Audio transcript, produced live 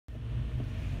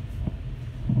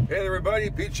Hey everybody,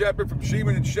 Pete Sheppard from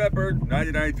Sheman and Sheppard,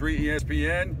 99.3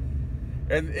 ESPN.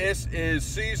 And this is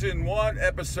Season 1,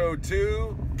 Episode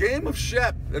 2, Game of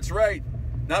Shep. That's right,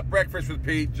 not Breakfast with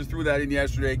Pete, just threw that in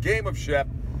yesterday. Game of Shep.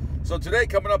 So today,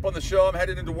 coming up on the show, I'm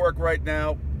headed into work right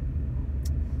now.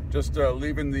 Just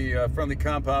leaving the friendly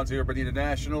compounds here at Bonita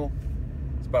National.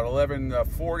 It's about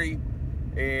 11:40.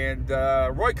 And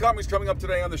Roy Cummings coming up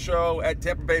today on the show at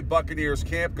Tampa Bay Buccaneers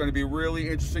camp. Going to be really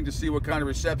interesting to see what kind of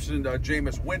reception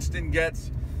Jameis Winston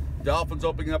gets. Dolphins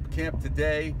opening up camp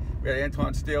today. We had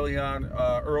Anton Staley on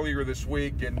earlier this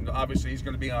week, and obviously he's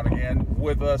going to be on again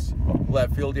with us. We'll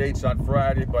have Field Yates on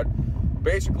Friday, but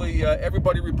basically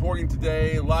everybody reporting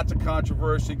today. Lots of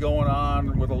controversy going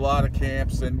on with a lot of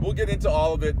camps, and we'll get into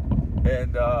all of it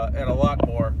and a lot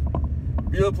more.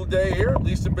 Beautiful day here, at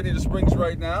least in Bonita Springs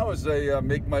right now, as I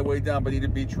make my way down Bonita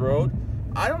Beach Road.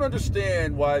 I don't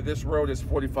understand why this road is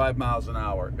 45 miles an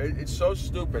hour. It's so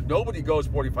stupid. Nobody goes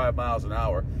 45 miles an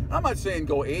hour. I'm not saying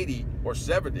go 80 or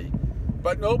 70,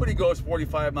 but nobody goes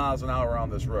 45 miles an hour on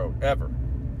this road, ever,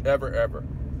 ever, ever.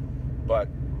 But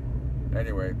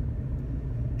anyway,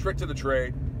 trick to the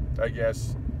trade, I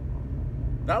guess.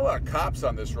 Not a lot of cops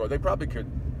on this road. They probably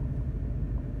could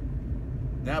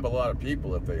nab a lot of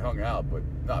people if they hung out, but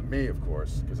not me, of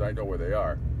course, because I know where they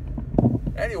are.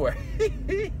 Anyway,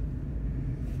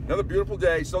 another beautiful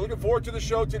day. So looking forward to the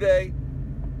show today.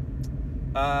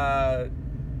 I'll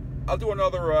do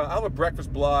another, I'll have a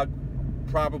breakfast blog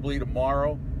probably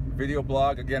tomorrow, video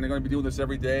blog. Again, I'm going to be doing this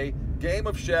every day. Game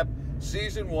of Shep,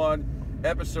 Season 1,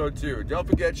 Episode 2. Don't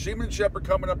forget, Sheman and Sheppard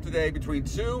coming up today between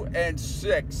 2 and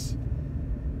 6.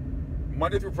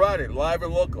 Monday through Friday, live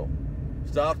and local.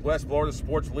 Southwest Florida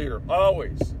sports leader,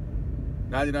 always.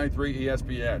 99.3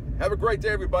 ESPN. Have a great day,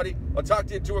 everybody. I'll talk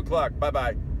to you at 2 o'clock.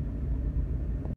 Bye-bye.